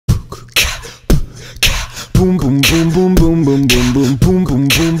boom boom boom boom boom boom boom boom boom boom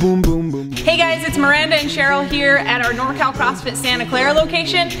boom boom boom boom. Hey guys, it's Miranda and Cheryl here at our NorCal CrossFit Santa Clara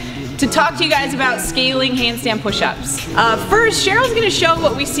location to talk to you guys about scaling handstand push-ups. First, Cheryl's going to show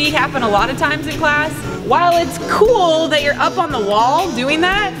what we see happen a lot of times in class. While it's cool that you're up on the wall doing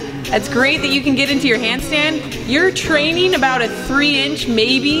that, it's great that you can get into your handstand. You're training about a 3-inch,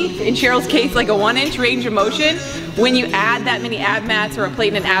 maybe, in Cheryl's case, like a 1-inch range of motion when you add that many ab mats or a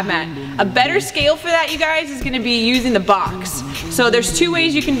plate and an ab mat. A better scale for that, you guys, is going to be using the box. So there's 2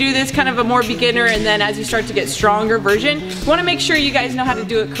 ways you can do this, kind of a more beginner and then as you start to get stronger version. You want to make sure you guys know how to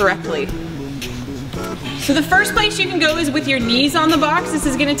do it correctly. So the first place you can go is with your knees on the box. This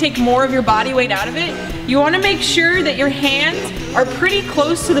is going to take more of your body weight out of it. You want to make sure that your hands are pretty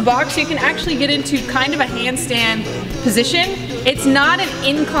close to the box so you can actually get into kind of a handstand position. It's not an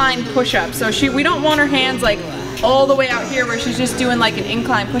incline push-up, so we don't want her hands like all the way out here where she's just doing like an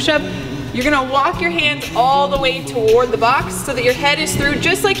incline push-up. You're going to walk your hands all the way toward the box so that your head is through,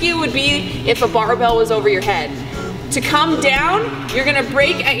 just like you would be if a barbell was over your head. To come down, you're going to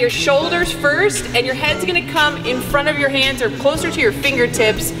break at your shoulders first, and your head's going to come in front of your hands or closer to your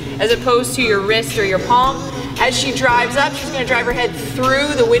fingertips as opposed to your wrist or your palm. As she drives up, she's going to drive her head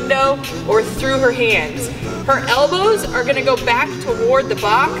through the window or through her hands. Her elbows are going to go back toward the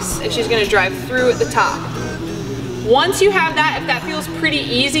box, and she's going to drive through at the top. Once you have that, if that feels pretty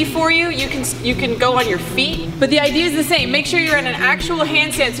easy for you, you can go on your feet. But the idea is the same. Make sure you're in an actual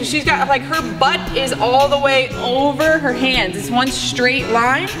handstand. So she's got, like, her butt is all the way over her hands. It's one straight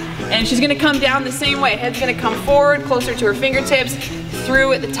line, and she's gonna come down the same way. Head's gonna come forward, closer to her fingertips,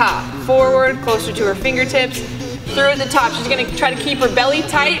 through at the top. Forward, closer to her fingertips, through at the top. She's gonna try to keep her belly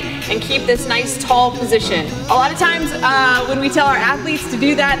tight and keep this nice tall position. A lot of times when we tell our athletes to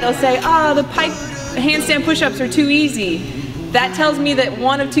do that, they'll say, oh, the pike handstand push-ups are too easy. That tells me that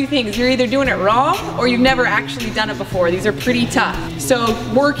one of 2 things. You're either doing it wrong or you've never actually done it before. These are pretty tough. So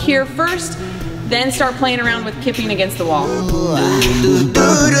work here first, then start playing around with kipping against the wall.